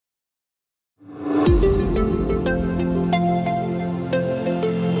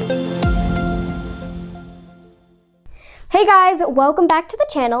Hey guys, welcome back to the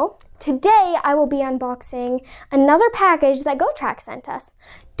channel. Today I will be unboxing another package that GOTRAX sent us.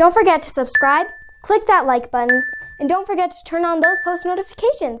 Don't forget to subscribe, click that like button, and don't forget to turn on those post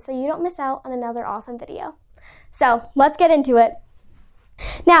notifications so you don't miss out on another awesome video. So let's get into it.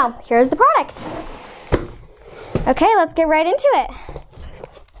 Now, here's the product. Okay, let's get right into it.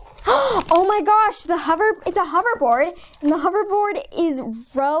 Oh my gosh, it's a hoverboard, and the hoverboard is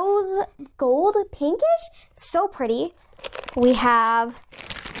rose gold pinkish. It's so pretty. We have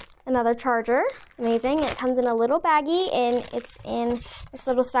another charger, amazing. It comes in a little baggie and it's in this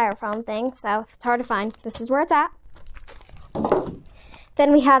little styrofoam thing, so if it's hard to find, this is where it's at.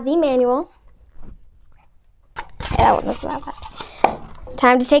 Then we have the manual. Okay, that wasn't that bad.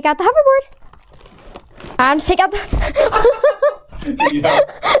 Time to take out the hoverboard. Time to take out the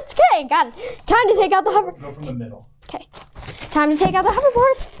It's okay, got it. Time to take out the hoverboard. Go from the middle. Okay. Time to take out the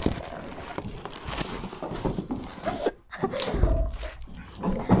hoverboard.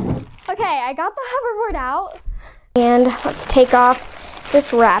 Okay, I got the hoverboard out. And let's take off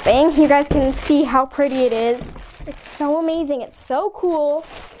this wrapping. You guys can see how pretty it is. It's so amazing. It's so cool.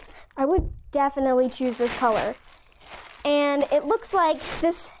 I would definitely choose this color. And it looks like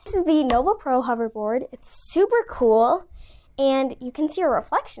this is the Nova Pro hoverboard. It's super cool. And you can see a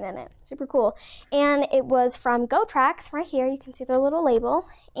reflection in it. Super cool. And it was from GOTRAX. Right here, you can see their little label.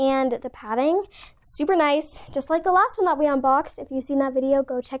 And the padding, super nice. Just like the last one that we unboxed. If you've seen that video,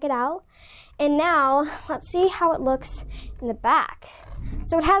 go check it out. And now, let's see how it looks in the back.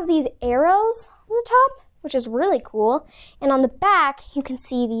 So it has these arrows on the top, which is really cool. And on the back, you can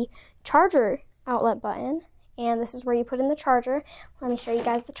see the charger outlet button. And this is where you put in the charger. Let me show you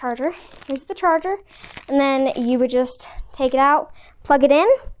guys the charger. Here's the charger. And then you would just take it out, plug it in,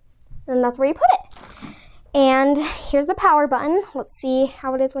 and that's where you put it. And here's the power button. Let's see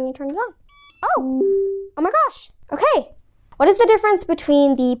how it is when you turn it on. Oh my gosh. Okay. What is the difference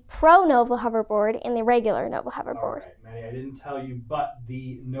between the Pro Nova hoverboard and the regular Nova hoverboard? All right, Maddie, I didn't tell you, but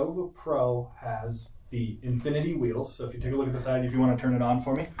the Nova Pro has the infinity wheels. So if you take a look at the side, if you want to turn it on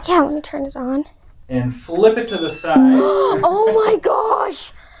for me. Yeah, let me turn it on. And flip it to the side. Oh my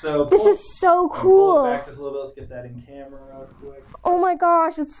gosh! So this is so cool. Pull it back just a little bit. Let's get that in camera real quick. Oh my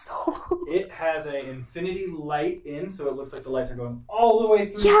gosh, it's so cool. It has an infinity light in, so it looks like the lights are going all the way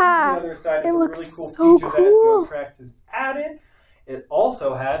through yeah, to the other side. It's it a looks really cool so feature cool. that GOTRAX has added. It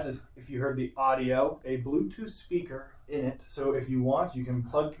also has, if you heard the audio, a Bluetooth speaker in it. So if you want, you can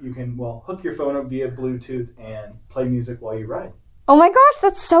hook your phone up via Bluetooth and play music while you ride. Oh my gosh,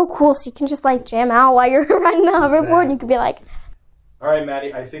 that's so cool. So you can just like jam out while you're riding the hoverboard. Exactly. And you can be like, all right,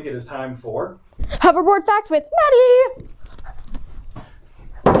 Maddie, I think it is time for Hoverboard Facts with Maddie.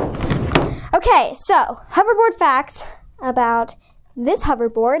 Okay, so hoverboard facts about this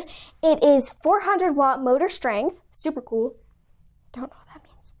hoverboard. It is 400 watt motor strength. Super cool. Don't know what that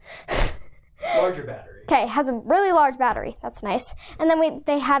means. Larger battery. Okay, it has a really large battery. That's nice. And then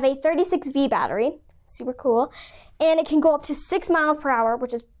they have a 36V battery. Super cool. And it can go up to 6 miles per hour,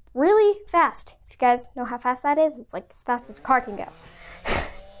 which is really fast. If you guys know how fast that is, it's like as fast as a car can go.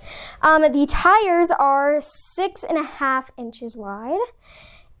 The tires are 6.5 inches wide.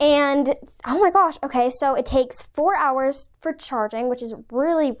 And, oh my gosh, okay, so it takes 4 hours for charging, which is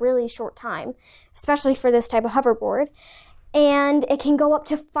really, really short time, especially for this type of hoverboard. And it can go up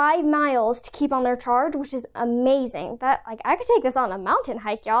to 5 miles to keep on their charge, which is amazing. I could take this on a mountain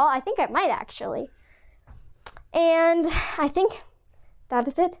hike, y'all. I think I might actually. And I think that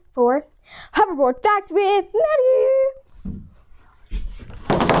is it for Hoverboard Facts with Maddie.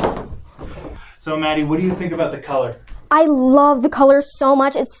 So Maddie, what do you think about the color? I love the color so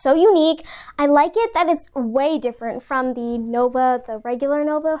much. It's so unique. I like it that it's way different from the regular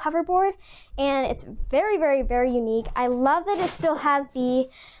Nova hoverboard. And it's very, very, very unique. I love that it still has the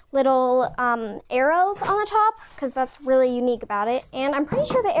little arrows on the top because that's really unique about it. And I'm pretty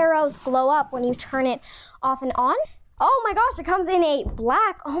sure the arrows glow up when you turn it off and on. Oh my gosh, it comes in a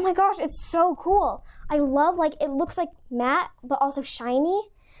black. Oh my gosh, it's so cool. I love, it looks like matte, but also shiny.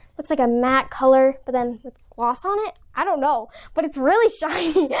 Looks like a matte color, but then with gloss on it. I don't know, but it's really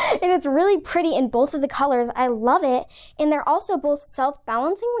shiny and it's really pretty in both of the colors. I love it. And they're also both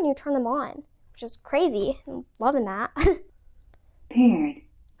self-balancing when you turn them on, which is crazy. I'm loving that.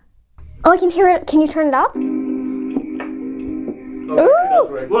 Oh, I can hear it. Can you turn it up? Oh, that's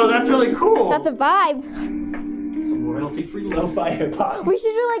right. Well, that's really cool. That's a vibe. Some royalty-free lo-fi hip-hop. We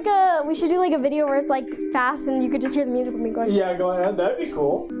should do like a video where it's like fast and you could just hear the music with me going. Yeah, go ahead. That'd be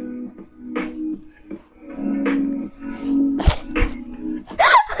cool.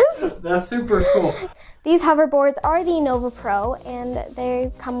 That's super cool. These hoverboards are the Nova Pro, and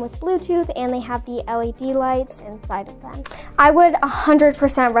they come with Bluetooth, and they have the LED lights inside of them. I would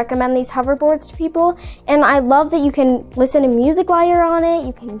 100% recommend these hoverboards to people, and I love that you can listen to music while you're on it,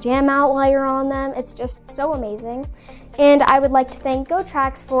 you can jam out while you're on them. It's just so amazing. And I would like to thank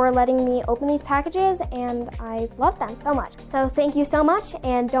GOTRAX for letting me open these packages, and I love them so much. So thank you so much,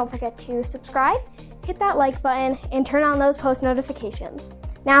 and don't forget to subscribe, hit that like button, and turn on those post notifications.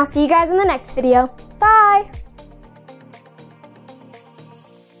 Now, see you guys in the next video. Bye!